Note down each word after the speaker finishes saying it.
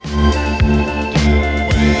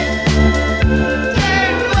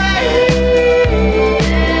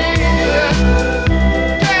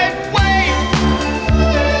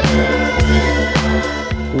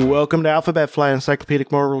Welcome to Alphabet Flight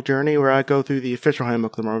Encyclopedic Marvel Journey, where I go through the official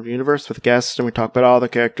handbook of the Marvel Universe with guests, and we talk about all the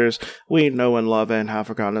characters we know and love and have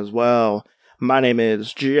forgotten as well. My name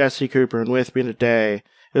is Jesse Cooper, and with me today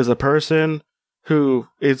is a person who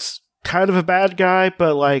is kind of a bad guy,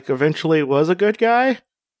 but eventually was a good guy.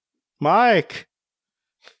 Mike.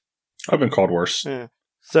 I've been called worse. Yeah.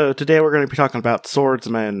 So today we're going to be talking about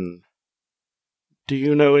swordsmen. Do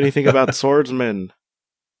you know anything about swordsmen?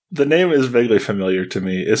 The name is vaguely familiar to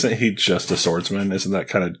me. Isn't he just a swordsman? Isn't that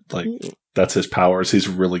kind of that's his powers? He's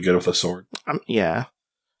really good with a sword. Yeah.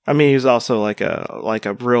 I mean, he's also like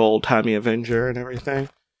a real old-timey Avenger and everything.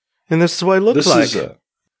 And this is what he looks like.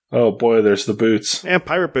 Oh boy, there's the boots. And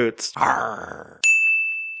pirate boots. Arr.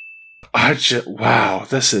 Wow,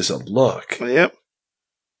 this is a look. Yep.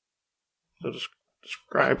 So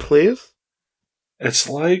describe, please. It's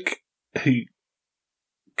like he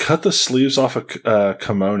cut the sleeves off a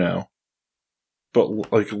kimono, but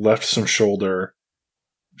left some shoulder,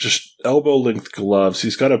 just elbow-length gloves.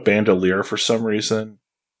 He's got a bandolier for some reason.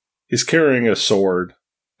 He's carrying a sword,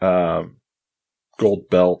 gold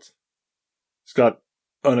belt. He's got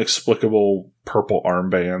inexplicable purple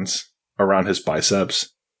armbands around his biceps.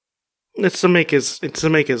 It's to make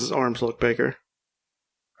his arms look bigger.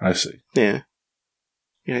 I see. Yeah.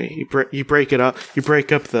 Yeah, you break it up. You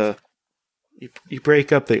break up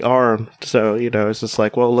the arm, so it's just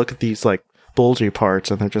well, look at these bulgy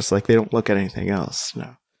parts, and they're just they don't look at anything else.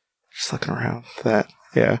 Just looking around that.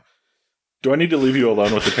 Yeah. Do I need to leave you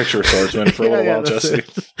alone with the picture of swordsman for a little while, Jesse?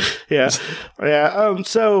 Yeah, yeah.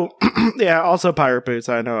 So yeah. Also, pirate boots.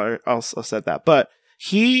 I know. I also said that, but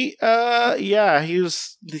he,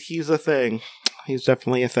 he's a thing. He's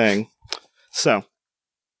definitely a thing. So,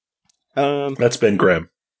 that's Ben Grimm.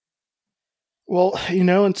 Well,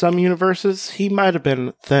 in some universes, he might have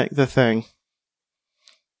been the thing.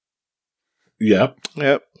 Yep.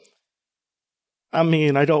 Yep. I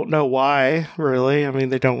mean, I don't know why, really. I mean,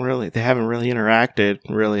 they haven't really interacted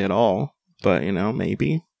really at all. But,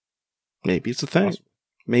 maybe it's a thing. Awesome.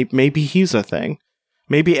 Maybe he's a thing.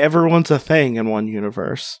 Maybe everyone's a thing in one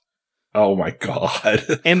universe. Oh my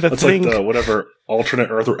god. And that's like the whatever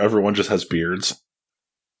alternate Earth where everyone just has beards.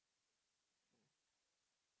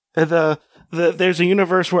 There's a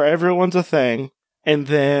universe where everyone's a thing, and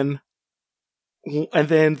then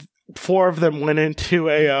 4 of them went into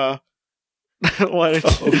a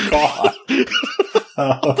Oh god.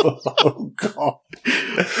 Oh god.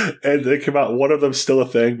 And they come out, one of them's still a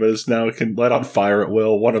thing, but is now can light on fire at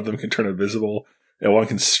will. One of them can turn invisible, and one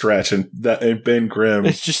can stretch, and Ben Grimm,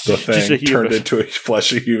 it's just the thing, turned into a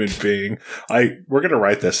fleshy human being. We're gonna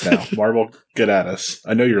write this now. Marvel, get at us.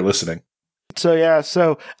 I know you're listening.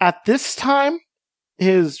 So at this time,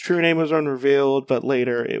 his true name was unrevealed, but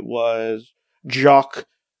later it was Jacques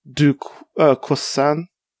Duquesne.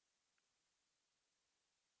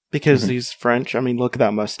 Because he's French. I mean, look at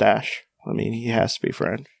that mustache. I mean, he has to be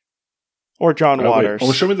French. Or John Waters. Wait.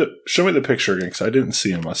 Oh, show me the picture again, because I didn't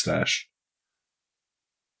see a mustache.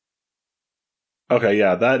 Okay,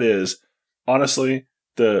 yeah, that is honestly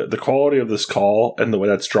the quality of this call and the way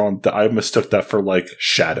that's drawn. I mistook that for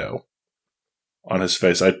shadow on his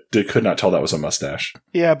face. I could not tell that was a mustache.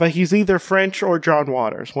 Yeah, but he's either French or John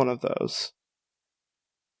Waters, one of those.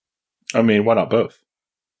 I mean, why not both?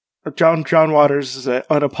 John Waters is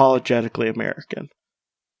unapologetically American.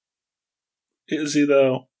 Is he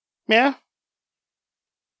though? Yeah.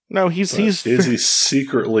 No, he's is he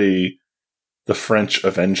secretly the French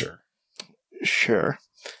Avenger? Sure.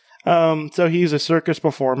 So he's a circus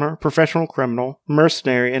performer, professional criminal,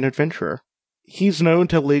 mercenary, and adventurer. He's known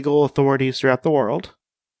to legal authorities throughout the world.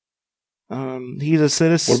 He's a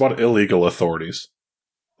citizen. What about illegal authorities?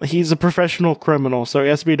 He's a professional criminal, so he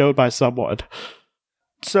has to be known by someone.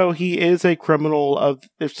 So he is a criminal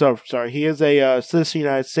he is a citizen of the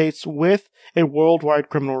United States with a worldwide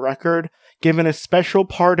criminal record, given a special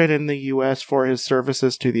pardon in the U.S. for his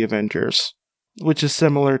services to the Avengers, which is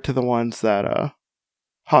similar to the ones that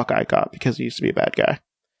Hawkeye got because he used to be a bad guy.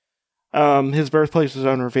 His birthplace was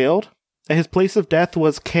unrevealed. His place of death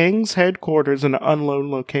was Kang's headquarters in an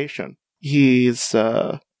unknown location. His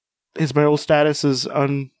marital status is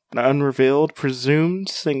unrevealed, presumed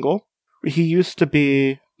single. He used to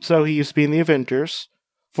be in the Avengers,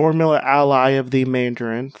 formula ally of the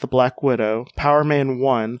Mandarin, the Black Widow, Power Man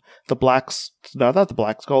 1, the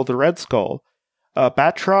Red Skull,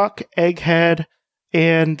 Batroc, Egghead,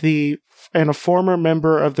 and a former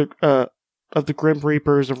member of the Grim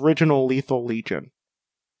Reaper's original Lethal Legion.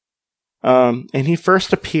 And he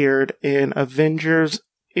first appeared in Avengers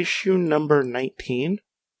issue number 19.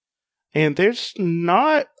 And there's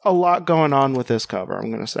not a lot going on with this cover,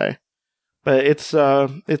 I'm going to say. But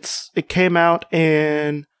it came out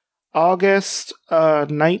in August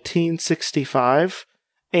 1965,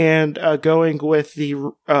 and going with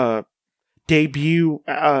the debut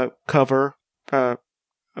cover,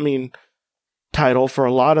 title for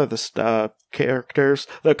a lot of the characters,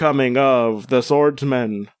 The Coming of the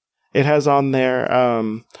Swordsman. It has on there,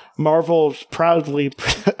 Marvel proudly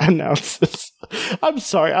announces. I'm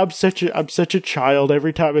sorry, I'm such a child.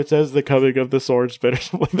 Every time it says The Coming of the Swordsman or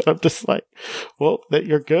something, I'm just like, well, that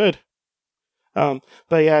you're good. But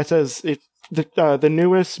yeah, it says the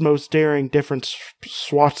newest, most daring, different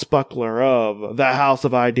swashbuckler of the House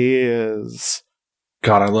of Ideas.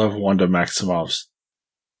 God, I love Wanda Maximoff's.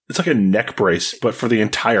 It's like a neck brace, but for the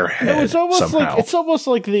entire head. No, it's almost somehow. it's almost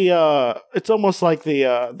like the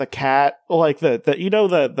cat, like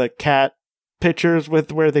the cat pictures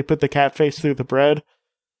with where they put the cat face through the bread.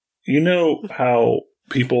 You know how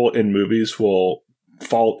people in movies will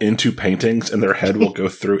fall into paintings and their head will go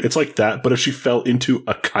through? It's like that, but if she fell into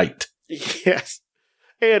a kite. Yes.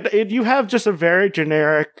 And you have just a very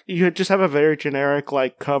generic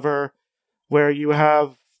like cover where you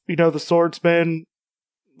have, the swordsman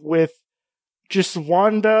with just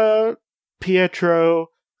Wanda, Pietro,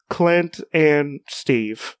 Clint, and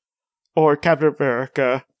Steve. Or Captain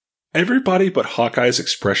America. Everybody but Hawkeye's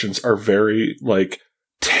expressions are very,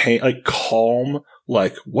 calm,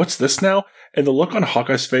 like, what's this now? And the look on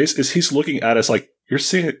Hawkeye's face is he's looking at us like, you're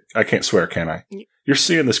seeing it. I can't swear, can I? You're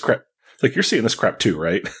seeing this crap. Like, you're seeing this crap too,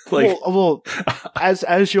 right? well,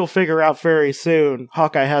 as you'll figure out very soon,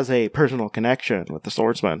 Hawkeye has a personal connection with the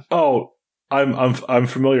swordsman. Oh, I'm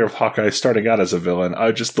familiar with Hawkeye starting out as a villain.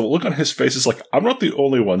 The look on his face is like, I'm not the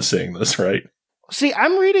only one seeing this, right? See,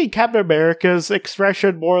 I'm reading Captain America's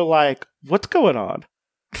expression more like, what's going on?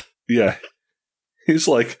 Yeah. He's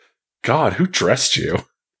like, God, who dressed you?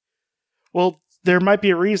 Well, there might be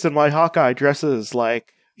a reason why Hawkeye dresses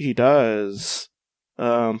like he does.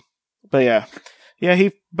 But yeah. Yeah,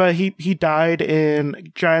 he died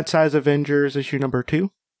in Giant Size Avengers issue number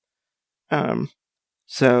 2.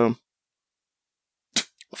 So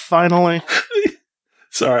finally.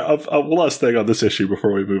 Sorry, one last thing on this issue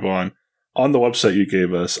before we move on. On the website you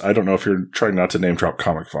gave us, I don't know if you're trying not to name drop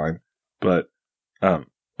Comic Vine, but on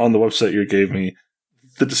the website you gave me,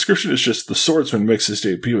 the description is just the swordsman makes his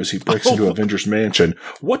debut as he breaks into Avengers Mansion.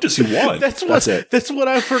 What does he want? That's it. That's what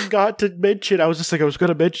I forgot to mention. I was just like, I was going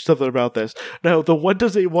to mention something about this. No, the what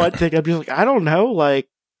does he want thing, I'm just like, I don't know. Like,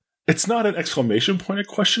 it's not an exclamation point, a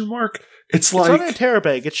question mark. It's not a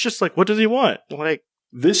interrobang. It's just like, what does he want? Like,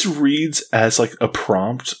 this reads as like a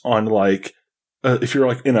prompt on like, if you're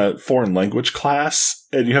like in a foreign language class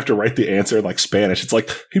and you have to write the answer in like Spanish, it's like,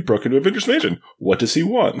 he broke into Avengers Mansion. What does he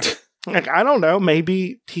want? Like, I don't know.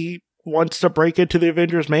 Maybe he wants to break into the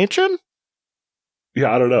Avengers Mansion?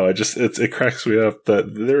 Yeah, I don't know. It cracks me up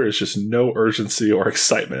that there is just no urgency or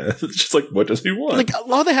excitement. It's just like, what does he want? Like,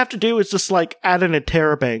 all they have to do is just like add an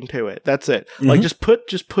interrobang to it. That's it. Mm-hmm. Like, just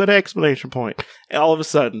put an exclamation point. And all of a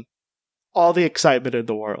sudden, all the excitement in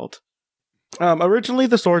the world. Originally,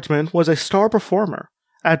 the swordsman was a star performer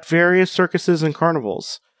at various circuses and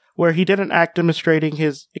carnivals, where he did an act demonstrating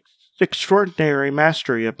his extraordinary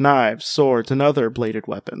mastery of knives, swords, and other bladed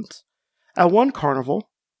weapons. At one carnival,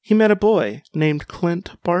 he met a boy named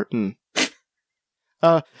Clint Barton,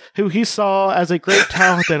 who he saw as a great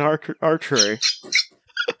talent in archery.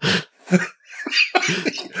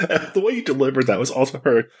 The way you delivered that was also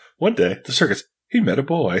heard. One day, at the circus, he met a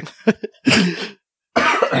boy.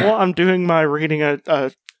 Well, I'm doing my reading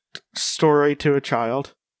a story to a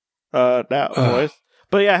child voice.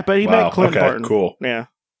 But he met Clint Barton. Cool. Yeah.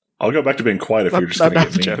 I'll go back to being quiet if you're just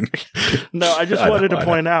going to get mean. No, I just wanted to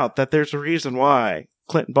point out that there's a reason why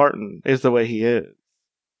Clint Barton is the way he is.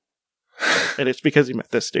 And it's because he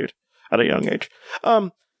met this dude at a young age.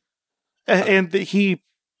 And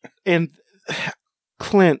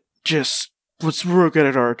Clint just was real good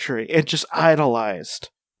at archery and just idolized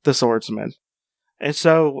the swordsman. And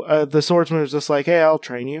so the swordsman was just like, hey, I'll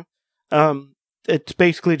train you. It's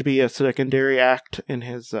basically to be a secondary act in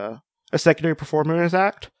his, a secondary performer in his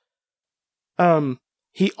act.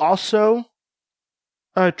 He also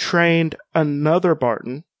trained another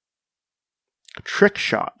Barton,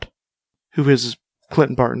 Trickshot, who is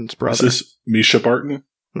Clint Barton's brother. Is this Misha Barton?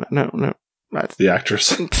 No. That's the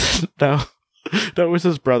actress? No, it was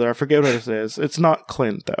his brother. I forget what it is. It's not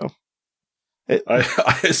Clint, though.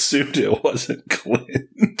 I assumed it wasn't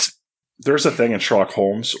Clint. There's a thing in Sherlock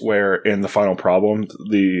Holmes where in the final problem,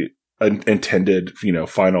 the intended,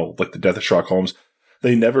 final, like the death of Sherlock Holmes,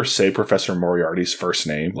 they never say Professor Moriarty's first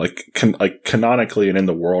name. Like canonically and in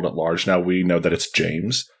the world at large, now we know that it's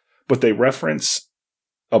James. But they reference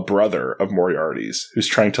a brother of Moriarty's who's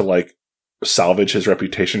trying to like salvage his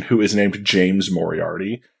reputation, who is named James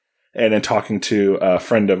Moriarty. And in talking to a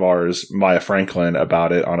friend of ours, Maya Franklin,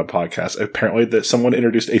 about it on a podcast, apparently that someone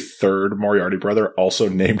introduced a third Moriarty brother also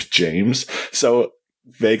named James. So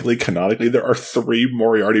vaguely canonically, there are 3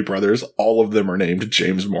 Moriarty brothers. All of them are named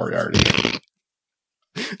James Moriarty.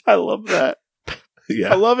 I love that.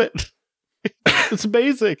 Yeah. I love it. It's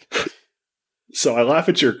amazing. So I laugh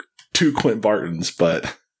at your 2 Clint Bartons,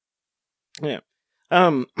 but yeah.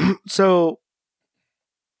 So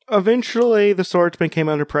eventually the swordsman came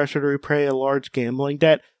under pressure to repay a large gambling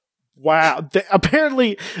debt. Wow.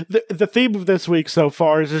 Apparently the theme of this week so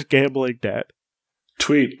far is just gambling debt.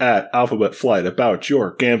 Tweet at Alphabet Flight about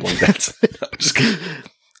your gambling debts. I'm just kidding.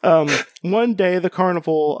 One day the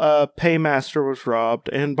carnival paymaster was robbed,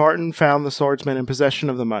 and Barton found the swordsman in possession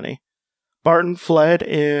of the money. Barton fled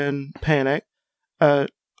in panic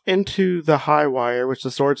into the high wire, which the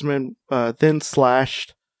swordsman then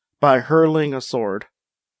slashed by hurling a sword.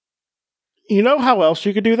 You know how else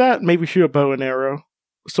you could do that? Maybe shoot a bow and arrow.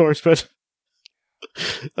 Swordsman.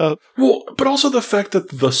 Well, but also the fact that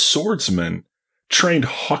the swordsman trained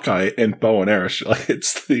Hawkeye in bow and arrow. Like,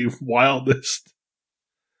 it's the wildest.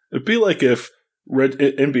 It'd be like if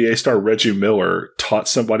NBA star Reggie Miller taught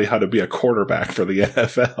somebody how to be a quarterback for the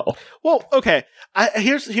NFL. Well, okay.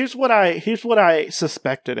 Here's what I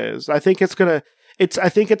suspect it is. I think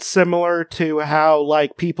it's similar to how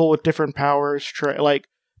like people with different powers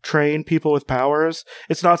train people with powers.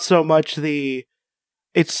 It's not so much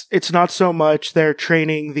it's not so much they're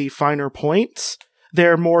training the finer points.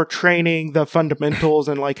 They're more training the fundamentals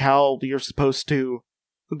and like how you're supposed to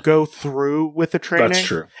go through with the training. That's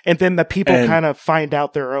true. And then the people kind of find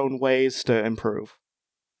out their own ways to improve.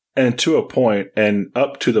 And to a point, and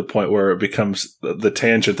up to the point where it becomes the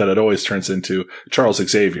tangent that it always turns into, Charles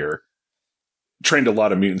Xavier trained a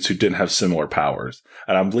lot of mutants who didn't have similar powers.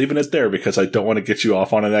 And I'm leaving it there because I don't want to get you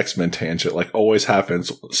off on an X-Men tangent like always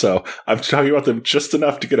happens. So I'm talking about them just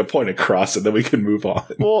enough to get a point across, and then we can move on.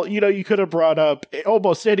 Well, you could have brought up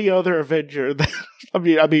almost any other Avenger. I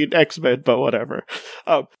mean X-Men, but whatever.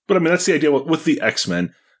 But I mean, that's the idea with the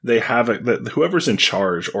X-Men. They have whoever's in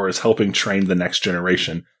charge or is helping train the next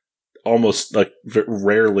generation almost like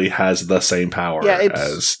rarely has the same power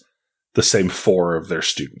as the same 4 of their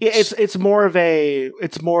students. Yeah, it's more of a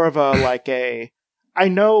like a, I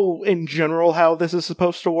know in general how this is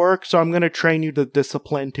supposed to work, so I'm going to train you the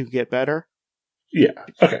discipline to get better. Yeah.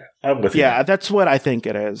 Okay. I'm with you. Yeah, that's what I think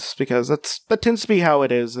it is, because that tends to be how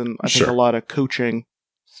it is, and I think a lot of coaching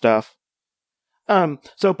stuff.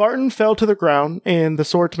 So Barton fell to the ground, and the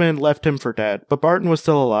swordsman left him for dead. But Barton was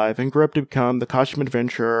still alive and grew up to become the costume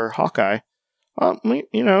adventurer Hawkeye.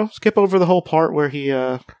 Skip over the whole part where he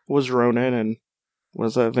was Ronin and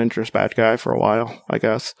was an Avengers bad guy for a while, I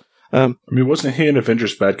guess. I mean, wasn't he an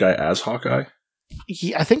Avengers bad guy as Hawkeye?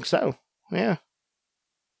 Yeah, I think so. Yeah.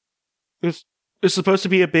 It was supposed to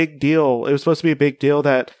be a big deal. It was supposed to be a big deal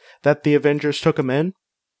that the Avengers took him in.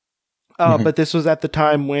 But this was at the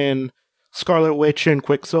time when Scarlet Witch and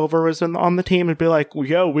Quicksilver was on the team. It'd be like,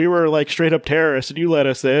 yo, we were like straight up terrorists and you let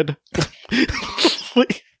us in.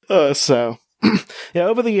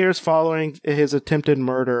 Over the years following his attempted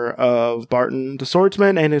murder of Barton, the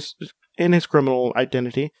swordsman and his criminal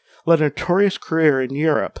identity led a notorious career in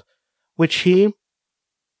Europe, which he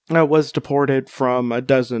was deported from a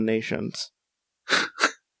dozen nations.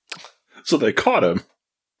 So they caught him.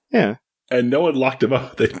 Yeah. And no one locked him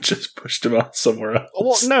up. They just pushed him out somewhere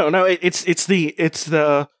else. Well, no, it's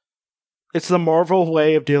the Marvel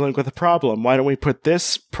way of dealing with a problem. Why don't we put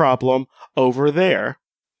this problem over there?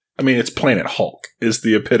 I mean, it's Planet Hulk is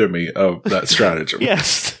the epitome of that stratagem.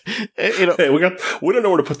 Yes. Hey, we don't know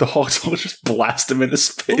where to put the Hulk, so let's just blast him into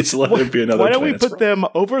space and let him be another. Why don't we put them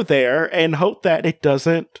over there and hope that it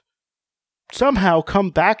doesn't somehow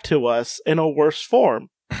come back to us in a worse form?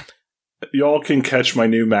 Y'all can catch my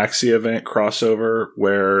new Maxi event crossover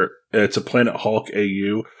where it's a Planet Hulk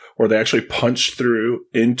AU where they actually punch through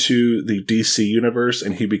into the DC universe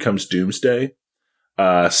and he becomes Doomsday.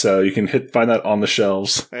 So you can find that on the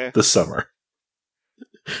shelves this summer.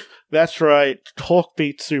 That's right. Hulk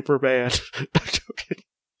beats Superman.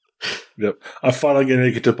 Yep. I'm finally going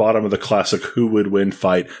to get to the bottom of the classic who would win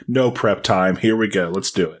fight. No prep time. Here we go.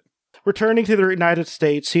 Let's do it. Returning to the United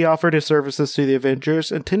States, he offered his services to the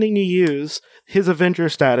Avengers, intending to use his Avenger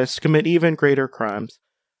status to commit even greater crimes.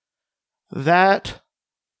 That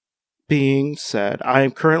being said, I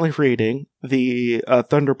am currently reading the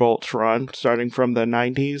Thunderbolts run, starting from the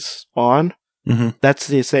 90s on. Mm-hmm. That's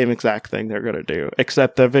the same exact thing they're going to do,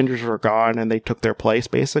 except the Avengers were gone and they took their place,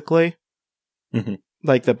 basically. Mm-hmm.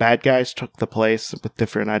 like the bad guys took the place with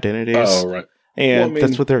different identities. Oh, right. And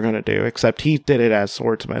that's what they're going to do, except he did it as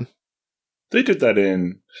swordsman. They did that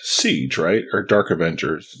in Siege, right? Or Dark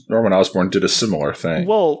Avengers. Norman Osborn did a similar thing.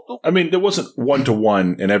 Well, I mean, there wasn't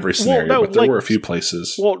one-to-one in every scenario, but there were a few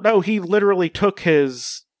places. Well, no, he literally took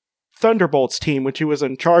his Thunderbolts team, which he was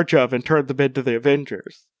in charge of, and turned them into the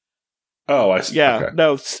Avengers. Oh, I see. Yeah, okay.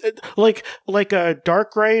 No,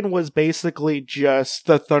 Dark Reign was basically just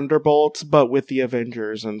the Thunderbolts, but with the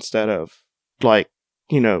Avengers instead of,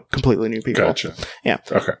 completely new people. Gotcha. Yeah.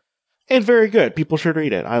 Okay. And very good. People should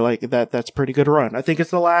read it. I like that. That's a pretty good run. I think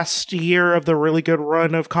it's the last year of the really good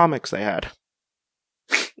run of comics they had.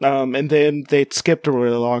 And then they skipped a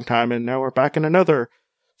really long time, and now we're back in another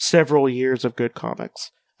several years of good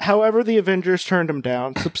comics. However, the Avengers turned him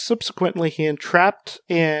down. Subsequently, he entrapped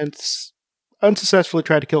and unsuccessfully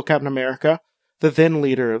tried to kill Captain America, the then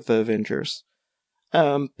leader of the Avengers.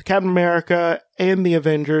 Captain America and the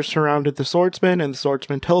Avengers surrounded the Swordsman, and the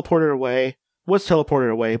Swordsman was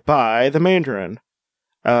teleported away by the Mandarin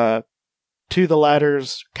to the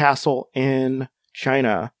latter's castle in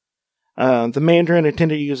China. The Mandarin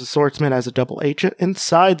intended to use the Swordsman as a double agent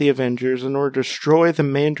inside the Avengers in order to destroy the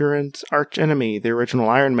Mandarin's archenemy, the original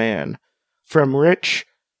Iron Man, from within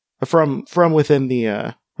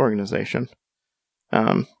the organization.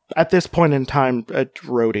 At this point in time,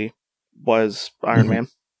 Rhodey was Iron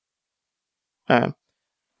Man.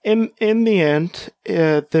 In the end,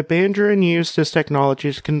 the Mandarin used his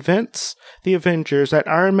technology to convince the Avengers that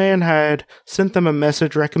Iron Man had sent them a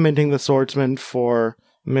message recommending the Swordsman for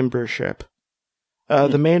membership.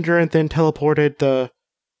 The Mandarin then teleported the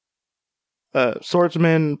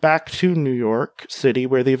Swordsman back to New York City,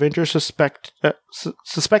 where the Avengers,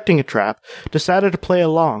 suspecting a trap, decided to play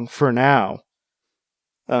along for now.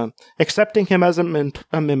 Accepting him as a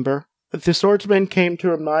member, the Swordsman came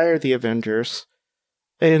to admire the Avengers,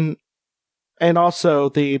 and also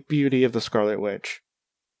the beauty of the Scarlet Witch.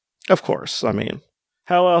 Of course, I mean,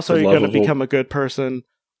 how else are you going to become a good person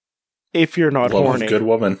if you're not horny? Love of a good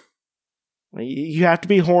woman. You have to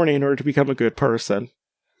be horny in order to become a good person.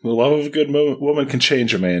 The love of a good woman can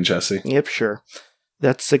change a man, Jesse. Yep, sure.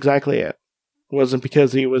 That's exactly it. It wasn't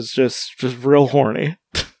because he was just real horny.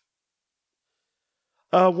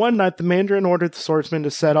 One night, the Mandarin ordered the Swordsman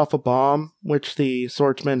to set off a bomb, which the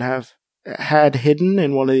Swordsman had hidden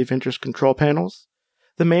in one of the Avengers' control panels.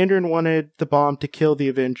 The Mandarin wanted the bomb to kill the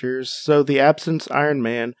Avengers, so the absent Iron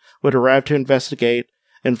Man would arrive to investigate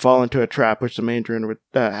and fall into a trap which the Mandarin would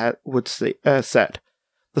set.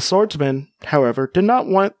 The Swordsman, however, did not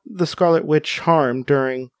want the Scarlet Witch harmed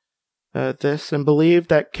during this, and believed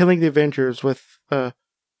that killing the Avengers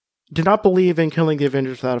did not believe in killing the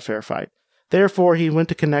Avengers without a fair fight. Therefore, he went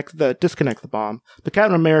to disconnect the bomb. But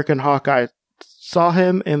Captain America and Hawkeye saw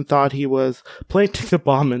him and thought he was planting the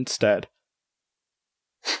bomb instead.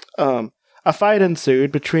 A fight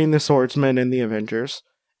ensued between the Swordsman and the Avengers,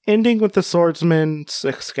 ending with the Swordsman's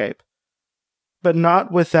escape, but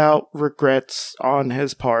not without regrets on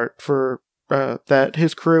his part for that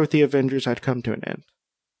his career with the Avengers had come to an end.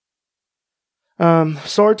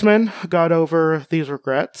 Swordsman got over these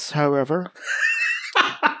regrets, however,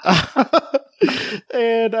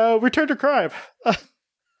 and returned to crime.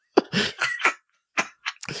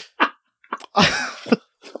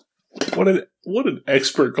 What an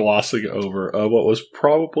expert glossing over of what was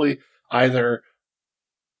probably either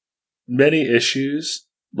many issues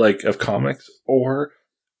of comics or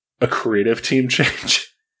a creative team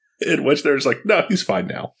change in which there's no, he's fine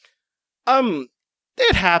now.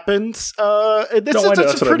 It happens.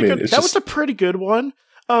 That was a pretty good one.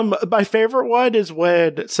 My favorite one is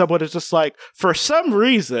when someone is just like, for some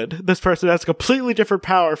reason, this person has completely different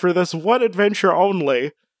power for this one adventure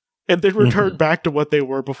only, and then return back to what they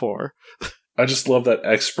were before. I just love that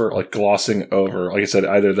expert glossing over, like I said,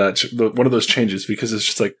 either that one of those changes, because it's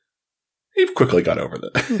just he quickly got over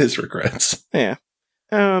his regrets. Yeah.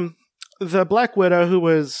 The Black Widow, who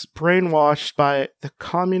was brainwashed by the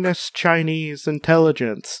communist Chinese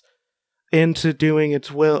intelligence into doing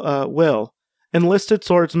its will, enlisted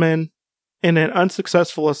swordsmen in an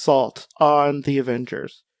unsuccessful assault on the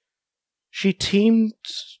Avengers. She teamed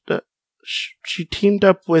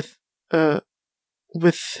up with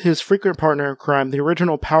his frequent partner in crime, the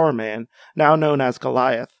original Power Man, now known as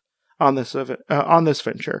Goliath, on this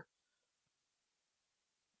venture.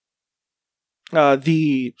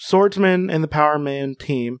 The Swordsman and the Power Man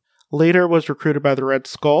team later was recruited by the Red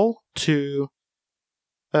Skull to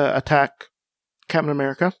attack Captain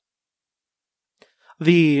America.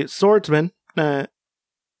 The Swordsman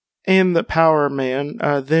and the Power Man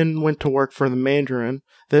then went to work for the Mandarin,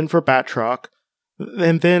 then for Batroc,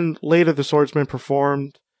 And then later the swordsman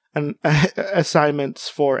performed assignments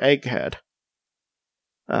for Egghead.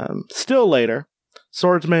 Still later,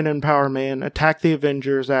 Swordsman and Power Man attack the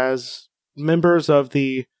Avengers as members of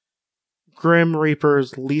the Grim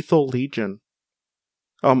Reaper's Lethal Legion.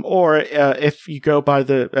 Or if you go by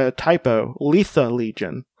the typo, Letha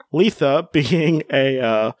Legion. Letha being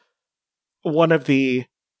one of the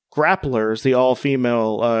grapplers, the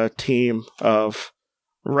all-female team of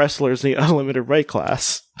wrestlers in the unlimited weight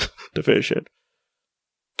class division.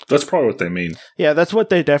 That's probably what they mean. Yeah, that's what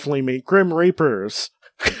they definitely mean. Grim Reapers,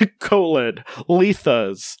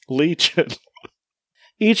 Lethas, Legion.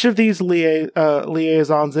 Each of these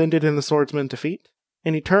liaisons ended in the swordsman's defeat,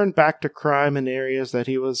 and he turned back to crime in areas that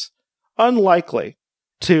he was unlikely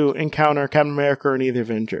to encounter Captain America or any of the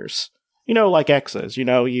Avengers. Like exes,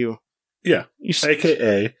 Yeah,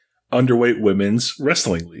 a.k.a. underweight women's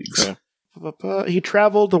wrestling leagues. Yeah. He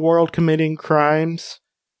traveled the world committing crimes,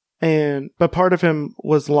 but part of him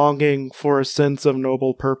was longing for a sense of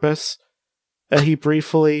noble purpose. He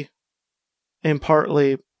briefly and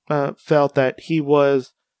partly felt that he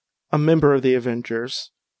was a member of the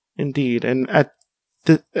Avengers, indeed. And at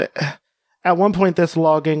one point, this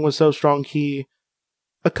longing was so strong he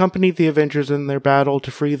accompanied the Avengers in their battle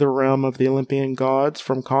to free the realm of the Olympian gods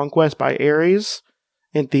from conquest by Ares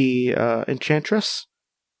and the Enchantress.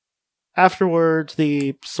 Afterwards,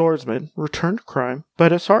 the swordsman returned to crime,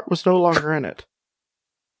 but his heart was no longer in it.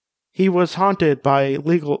 He was haunted by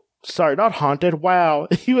legal... Sorry, not haunted. Wow.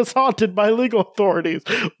 He was haunted by legal authorities.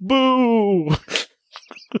 Boo!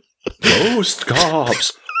 Ghost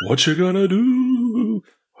cops! What you gonna do?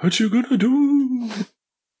 What you gonna do?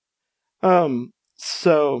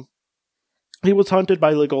 So, he was hunted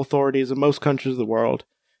by legal authorities in most countries of the world.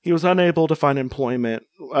 He was unable to find employment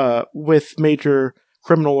with major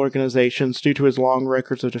criminal organizations due to his long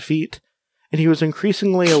records of defeat, and he was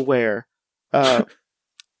increasingly aware of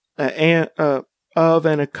and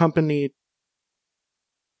accompanied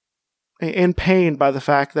in pain by the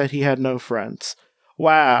fact that he had no friends.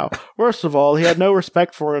 Wow. Worst of all, he had no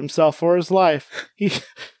respect for himself or his life.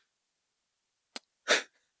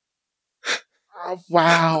 Oh,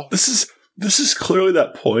 wow. This is clearly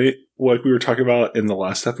that point, like we were talking about in the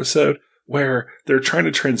last episode, where they're trying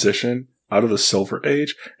to transition out of the Silver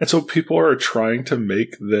Age, and so people are trying to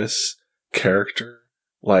make this character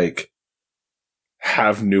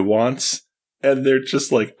have nuance, and they're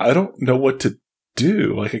just like, I don't know what to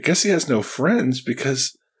do. I guess he has no friends,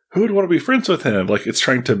 because who would want to be friends with him? It's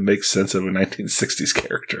trying to make sense of a 1960s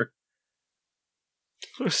character.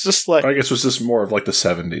 It's just like... I guess it was just more of the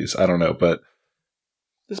 70s. I don't know, but...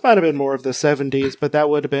 This might have been more of the 70s, but that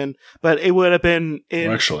would have been... But it would have been in...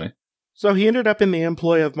 Well, actually. So he ended up in the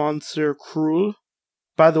employ of Monsieur Krull.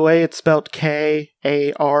 By the way, it's spelled Karull.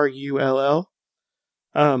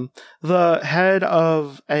 The head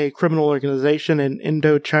of a criminal organization in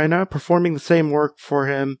Indochina, performing the same work for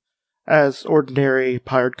him as ordinary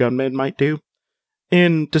hired gunmen might do.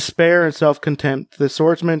 In despair and self-contempt, the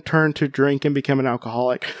swordsman turned to drink and became an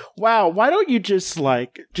alcoholic. Wow, why don't you just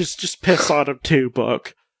piss on him too,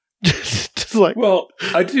 Book? Well,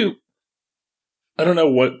 I don't know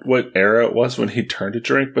what era it was when he turned to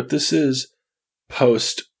drink, but this is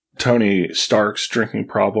post Tony Stark's drinking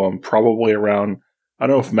problem, probably around... I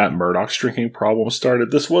don't know if Matt Murdock's drinking problem started.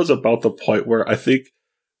 This was about the point where I think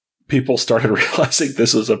people started realizing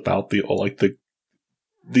this was about the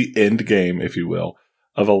end game, if you will,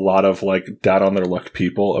 of a lot of down on their luck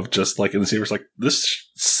people of just in the series, this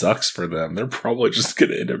sucks for them. They're probably just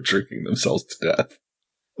going to end up drinking themselves to death.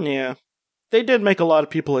 Yeah. They did make a lot of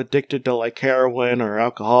people addicted to heroin or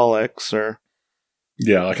alcoholics or...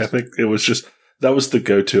 Yeah, I think it was just... That was the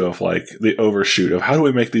go-to of the overshoot of how do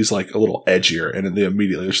we make these a little edgier, and then they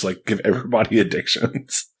immediately just give everybody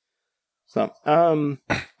addictions. So,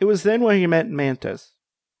 it was then when he met Mantis,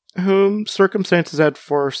 whom circumstances had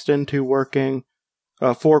forced into working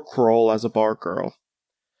for Krull as a bar girl.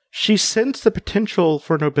 She sensed the potential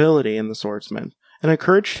for nobility in the swordsman and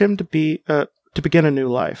encouraged him to begin a new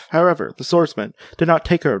life. However, the swordsman did not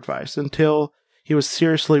take her advice until he was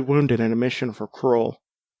seriously wounded in a mission for Krull.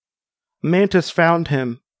 Mantis found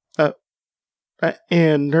him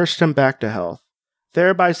and nursed him back to health,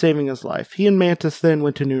 thereby saving his life. He and Mantis then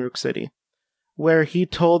went to New York City, where he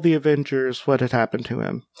told the Avengers what had happened to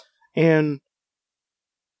him, and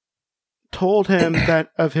told him that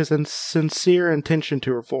of his sincere intention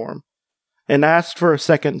to reform, and asked for a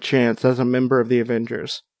second chance as a member of the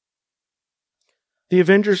Avengers. The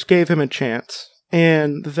Avengers gave him a chance,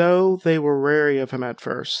 and though they were wary of him at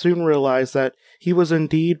first, soon realized that he was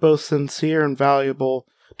indeed both sincere and valuable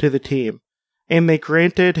to the team, and they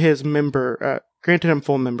granted his granted him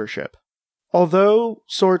full membership. Although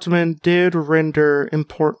Swordsman did render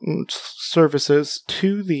important services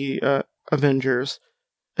to the Avengers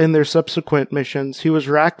in their subsequent missions, he was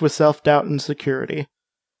racked with self-doubt and insecurity,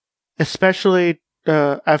 especially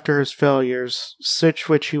after his failures,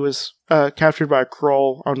 which he was captured by a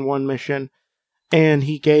Skrull on one mission, and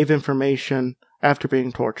he gave information after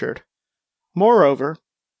being tortured. Moreover,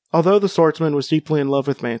 although the Swordsman was deeply in love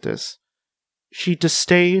with Mantis, she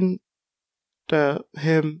disdained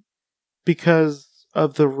him because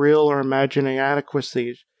of the real or imagined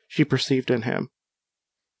inadequacies she perceived in him.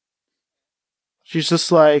 She's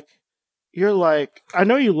just like, you're like, I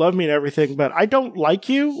know you love me and everything, but I don't like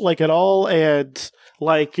you, like, at all, and,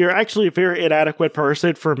 like, you're actually a very inadequate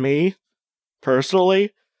person for me,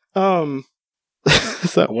 personally. So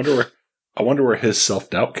I wonder where his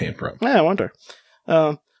self-doubt came from. Yeah, I wonder.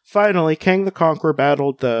 Finally, Kang the Conqueror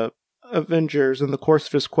battled the Avengers in the course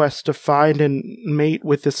of his quest to find and mate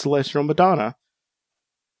with the Celestial Madonna.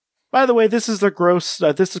 By the way, this is this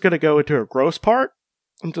is going to go into a gross part,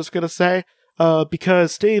 I'm just going to say,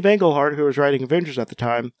 because Steve Englehart, who was writing Avengers at the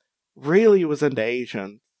time, really was into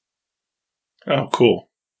Asians. Oh, cool.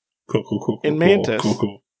 Cool. And Mantis,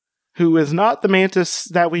 cool. Who is not the Mantis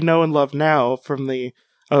that we know and love now from the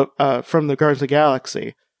Guardians of the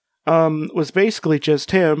Galaxy, was basically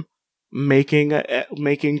just him making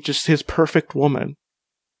just his perfect woman.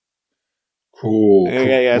 Cool.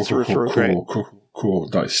 Yeah, it's great. Cool.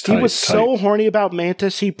 Nice. He was so horny about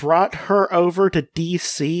Mantis, he brought her over to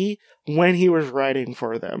DC when he was writing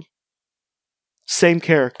for them. Same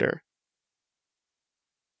character.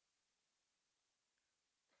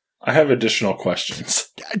 I have additional questions.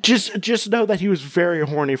 Just know that he was very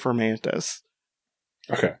horny for Mantis.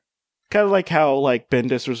 Okay. Kind of like how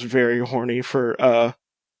Bendis was very horny for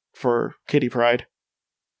Kitty Pryde.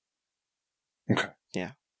 Okay.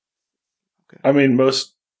 Yeah. Okay. I mean,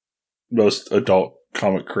 most adult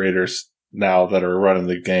comic creators now that are running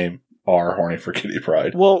the game are horny for Kitty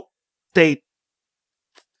Pryde. Well,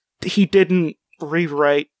 he didn't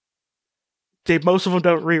rewrite. Most of them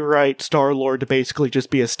don't rewrite Star-Lord to basically just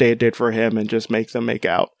be a stand-in for him and just make them make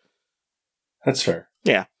out. That's fair.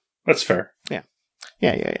 Yeah. That's fair. Yeah.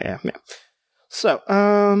 Yeah. So,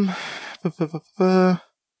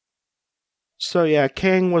 So yeah,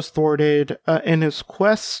 Kang was thwarted in his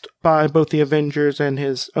quest by both the Avengers and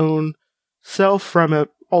his own self from an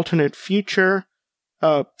alternate future,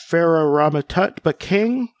 Pharaoh Ramatut, but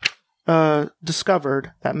Kang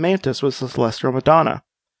discovered that Mantis was the Celestial Madonna.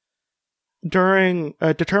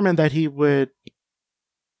 Determined that he would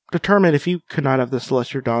determine if he could not have the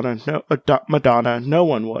Celestial Madonna, no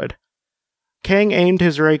one would. Kang aimed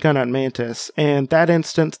his ray gun at Mantis, and that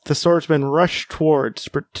instant the swordsman rushed towards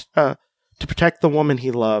to protect the woman he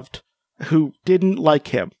loved, who didn't like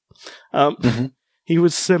him. He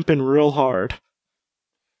was simping real hard.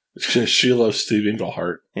 She loves Steve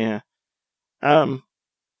Englehart. Yeah.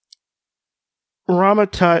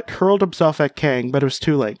 Ramatut hurled himself at Kang, but it was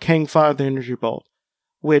too late. Kang fired the energy bolt,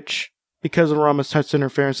 which, because of Ramatut's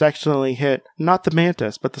interference, accidentally hit not the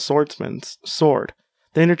Mantis, but the swordsman's sword.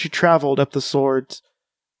 The energy traveled up the swords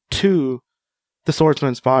to the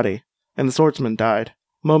swordsman's body, and the swordsman died,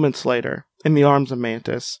 moments later, in the arms of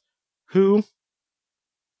Mantis, who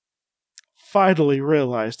finally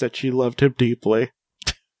realized that she loved him deeply.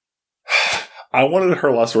 I wanted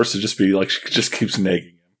her last words to just be like, she just keeps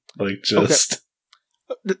nagging him. Like, just... Okay.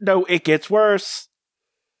 No, it gets worse.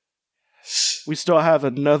 We still have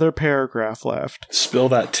another paragraph left. Spill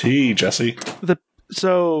that tea, Jesse.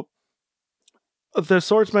 So, the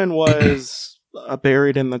swordsman was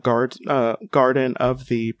buried in the garden of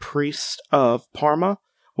the priest of Parma,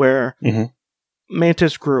 where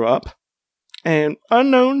Mantis grew up. And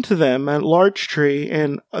unknown to them, a large tree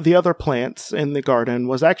and the other plants in the garden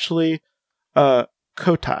was actually Kotati,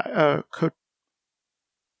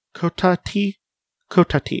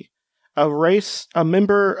 a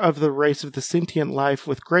member of the race of the sentient life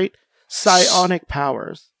with great psionic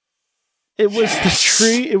powers. It was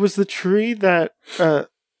the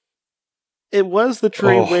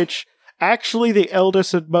tree which actually the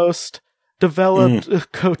eldest and most developed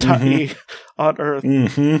Kotati on Earth.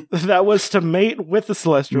 That was to mate with the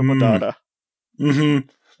Celestial Madonna.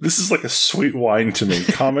 This is like a sweet wine to me.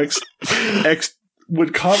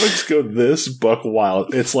 When comics go this buck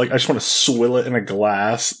wild, it's like I just want to swill it in a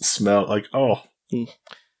glass, smell like, oh.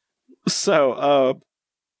 So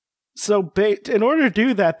in order to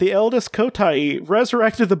do that, the eldest Kotai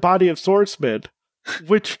resurrected the body of Swordsman,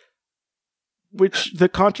 which the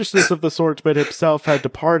consciousness of the swordsman himself had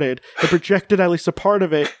departed, and projected at least a part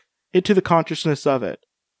of it into the consciousness of it.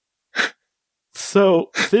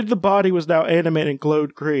 So then the body was now animated and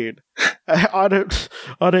glowed green. On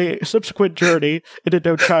a subsequent journey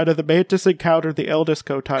into China, the Mantis encountered the eldest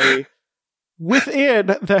Kotai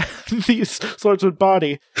within these swordsman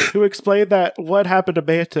body, who explained that what happened to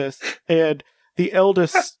Mantis and the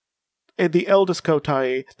eldest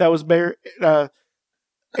Kotai that was married,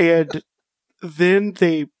 and then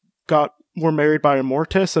they were married by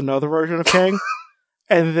Immortus, another version of Kang,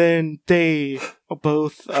 and then they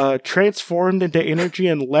both transformed into energy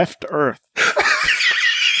and left Earth.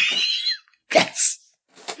 Yes.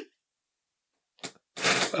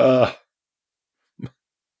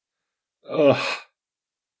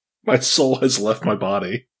 My soul has left my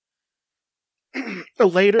body.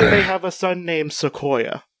 Later, they have a son named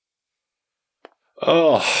Sequoia.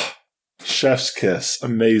 Oh, chef's kiss.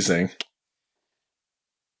 Amazing.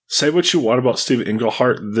 Say what you want about Steve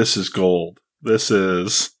Englehart. This is gold. This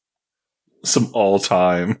is some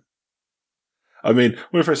all-time. I mean,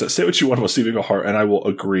 when I first said, say what you want about Steve Englehart, and I will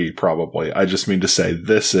agree, probably. I just mean to say,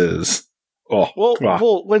 this is... Oh,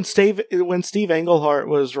 well, when Steve Englehart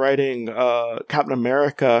was writing Captain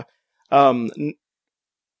America,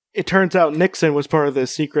 it turns out Nixon was part of the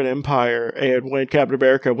secret empire, and when Captain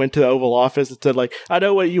America went to the Oval Office and said, like, I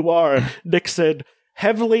know what you are, Nixon,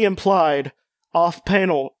 heavily implied,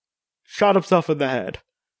 off-panel, shot himself in the head.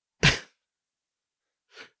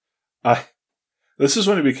 This is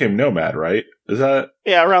when he became Nomad, right? Is that...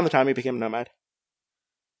 Yeah, around the time he became Nomad.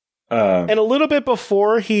 And a little bit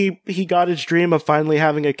before he got his dream of finally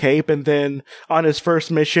having a cape, and then on his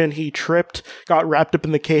first mission he tripped, got wrapped up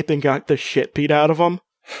in the cape, and got the shit beat out of him.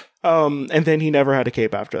 And then he never had a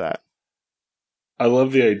cape after that. I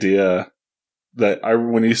love the idea that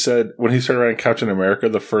when he started writing Captain America,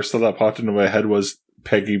 the first thought that popped into my head was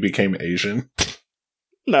Peggy became Asian.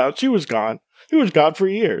 No, she was gone. She was gone for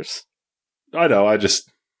years. I know, I just...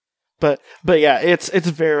 But yeah, it's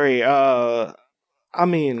very, I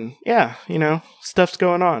mean, yeah, you know, stuff's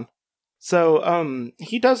going on. So,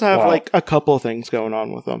 he does have, like, a couple of things going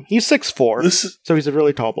on with him. He's 6'4", so he's a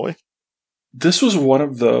really tall boy. This was one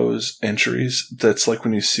of those entries that's like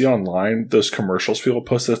when you see online, those commercials people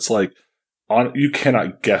post, that's like, you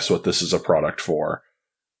cannot guess what this is a product for.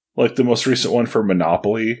 Like the most recent one for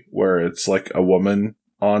Monopoly, where it's like a woman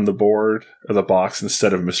on the board or the box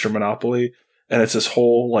instead of Mr. Monopoly. And it's this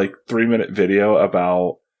whole like 3-minute video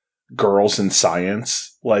about girls in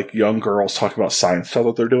science, like young girls talking about science stuff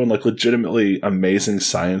that they're doing, like legitimately amazing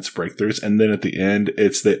science breakthroughs. And then at the end,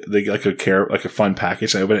 it's they get like a fun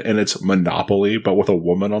package, and it's Monopoly, but with a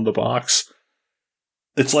woman on the box.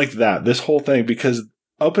 It's like that, this whole thing, because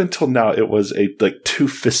up until now, it was a like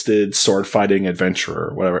two-fisted sword fighting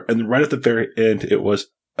adventurer or whatever. And right at the very end, it was,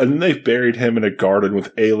 and then they buried him in a garden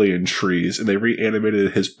with alien trees, and they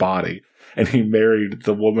reanimated his body. And he married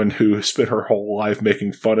the woman who spent her whole life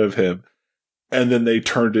making fun of him. And then they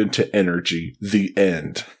turned into energy. The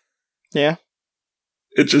end. Yeah.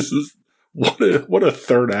 It just is, what a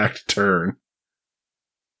third act turn.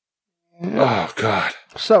 Yeah. Oh, God.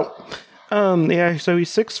 So, yeah, so he's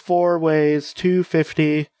 6'4", weighs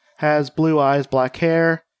 250, has blue eyes, black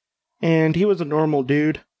hair, and he was a normal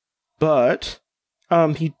dude. But,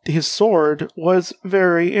 his sword was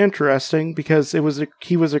very interesting because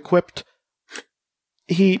he was equipped.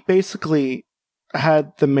 He basically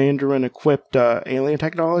had the Mandarin equipped alien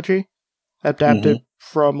technology adapted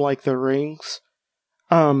from like the rings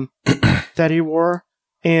that he wore,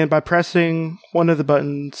 and by pressing one of the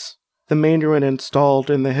buttons the Mandarin installed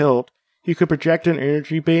in the hilt, he could project an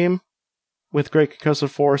energy beam with great concussive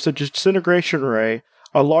force, a disintegration ray,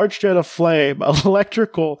 a large jet of flame,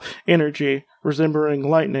 electrical energy resembling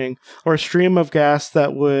lightning, or a stream of gas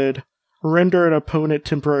that would render an opponent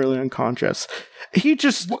temporarily unconscious. He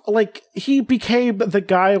just, like, he became the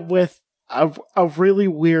guy with a really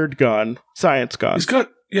weird gun, science gun.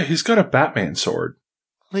 He's got a Batman sword.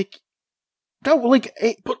 Like, no, like,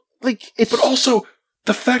 but also,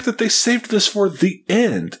 the fact that they saved this for the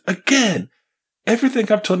end. Again,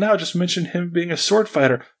 everything up till now just mentioned him being a sword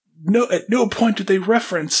fighter. No, at no point did they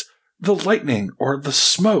reference the lightning or the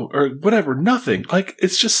smoke or whatever. Nothing. Like,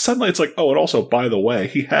 it's just suddenly it's like, oh, and also, by the way,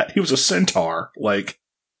 he was a centaur. Like,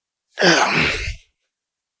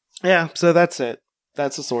 yeah. So that's it.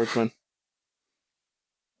 That's a swordsman.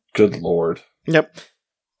 Good lord. Yep.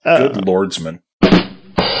 Good lordsman.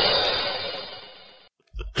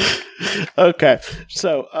 Okay.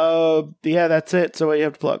 So, yeah, that's it. So what do you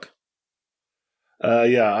have to plug?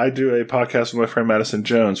 Yeah, I do a podcast with my friend Madison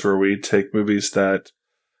Jones where we take movies that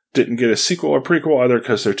didn't get a sequel or prequel either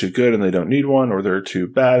because they're too good and they don't need one, or they're too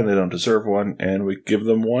bad and they don't deserve one, and we give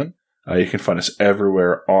them one. You can find us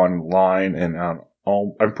everywhere online and on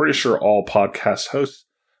I'm pretty sure all podcast hosts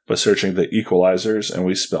by searching The Equalizers, and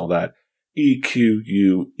we spell that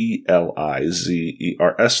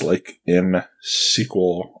EQUELIZERS, like in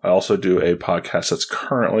sequel. I also do a podcast that's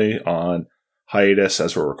currently on hiatus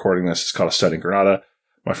as we're recording this. It's called Studying Granada.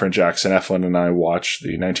 My friend Jackson Eflin and I watched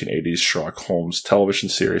the 1980s Sherlock Holmes television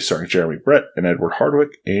series starring Jeremy Brett and Edward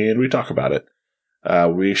Hardwicke, and we talk about it.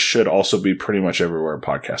 We should also be pretty much everywhere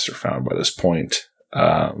podcasts are found by this point.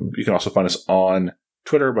 You can also find us on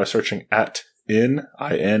Twitter by searching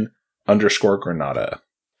 @IN_Granada.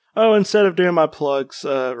 Oh, instead of doing my plugs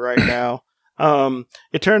right now,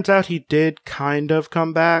 it turns out he did kind of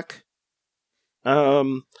come back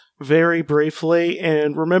very briefly.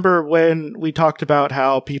 And remember when we talked about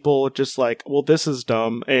how people just like, well, this is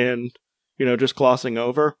dumb, and, just glossing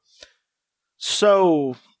over?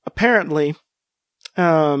 So, apparently,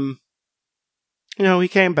 he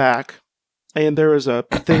came back, and there was a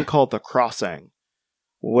thing called The Crossing,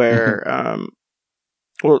 where,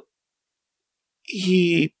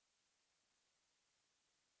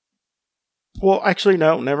 actually,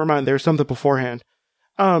 no, never mind. There's something beforehand.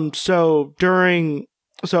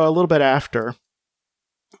 So a little bit after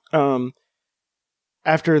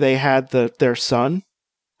they had their son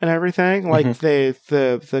and everything, like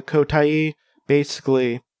the Kotai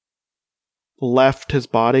basically left his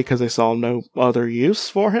body because they saw no other use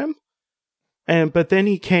for him. But then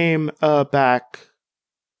he came back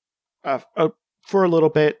for a little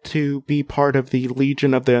bit to be part of the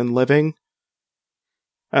Legion of the Unliving.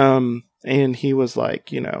 And he was like,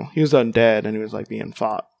 he was undead, and he was like being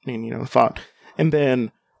fought. And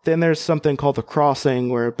then there's something called The Crossing,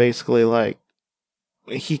 where basically like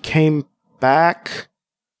he came back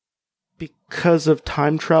because of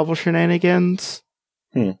time travel shenanigans.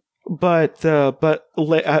 But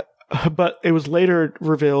it was later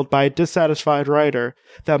revealed by a dissatisfied writer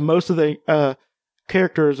that most of the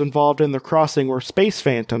characters involved in The Crossing were space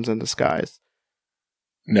phantoms in disguise.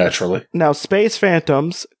 Naturally. Now, space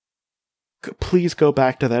phantoms, please go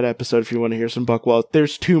back to that episode if you want to hear some Buckwell.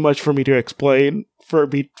 There's too much for me to explain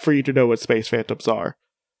for you to know what space phantoms are.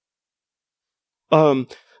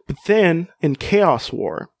 But then in Chaos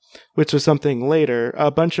War, which was something later,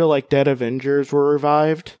 a bunch of like dead Avengers were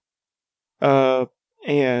revived.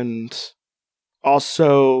 And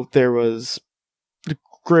also there was the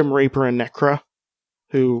Grim Reaper and Necra,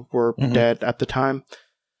 who were dead at the time.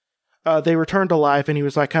 They returned alive, and he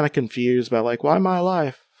was like kind of confused about like, why am I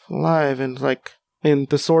alive? And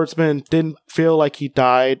the swordsman didn't feel like he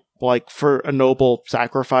died like for a noble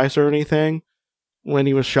sacrifice or anything when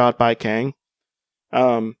he was shot by Kang.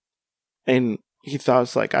 And he thought,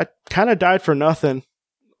 it's like, I kind of died for nothing,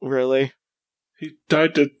 really. He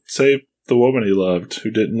died to save the woman he loved,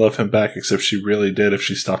 who didn't love him back, except she really did if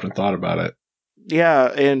she stopped and thought about it.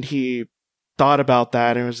 Yeah, and he thought about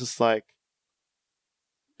that, and it was just like,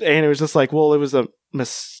 well, it was a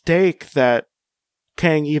mistake that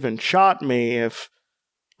Kang even shot me. If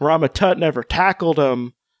Rama Tut never tackled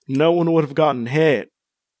him, no one would have gotten hit.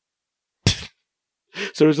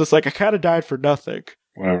 So it was just like, I kind of died for nothing.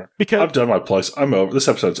 Whatever. Because I've done my place. I'm over. This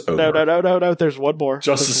episode's over. No. There's one more.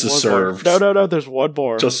 Justice is served. No. There's one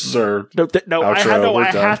more. Justice served.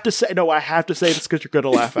 I have to say this because you're going to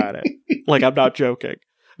laugh at it. Like, I'm not joking.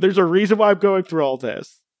 There's a reason why I'm going through all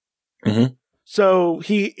this. Mm-hmm. So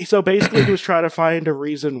basically he was trying to find a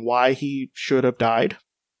reason why he should have died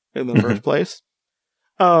in the first place.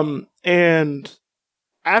 And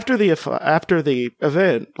after the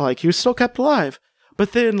event, like, he was still kept alive.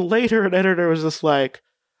 But then later an editor was just like,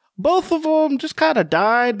 both of them just kind of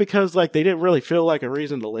died because like they didn't really feel like a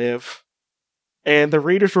reason to live. And the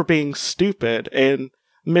readers were being stupid and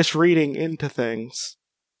misreading into things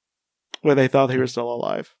when they thought he was still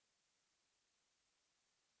alive.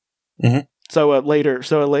 Mm-hmm. So a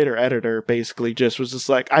later editor basically just was just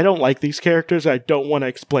like, I don't like these characters. I don't want to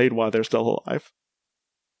explain why they're still alive.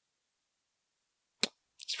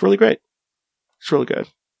 It's really great. It's really good.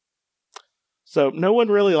 So no one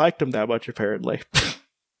really liked him that much, apparently.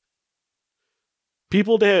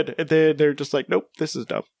 People did, and then they're just like, nope, this is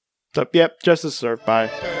dumb. So, yep, justice served. Bye.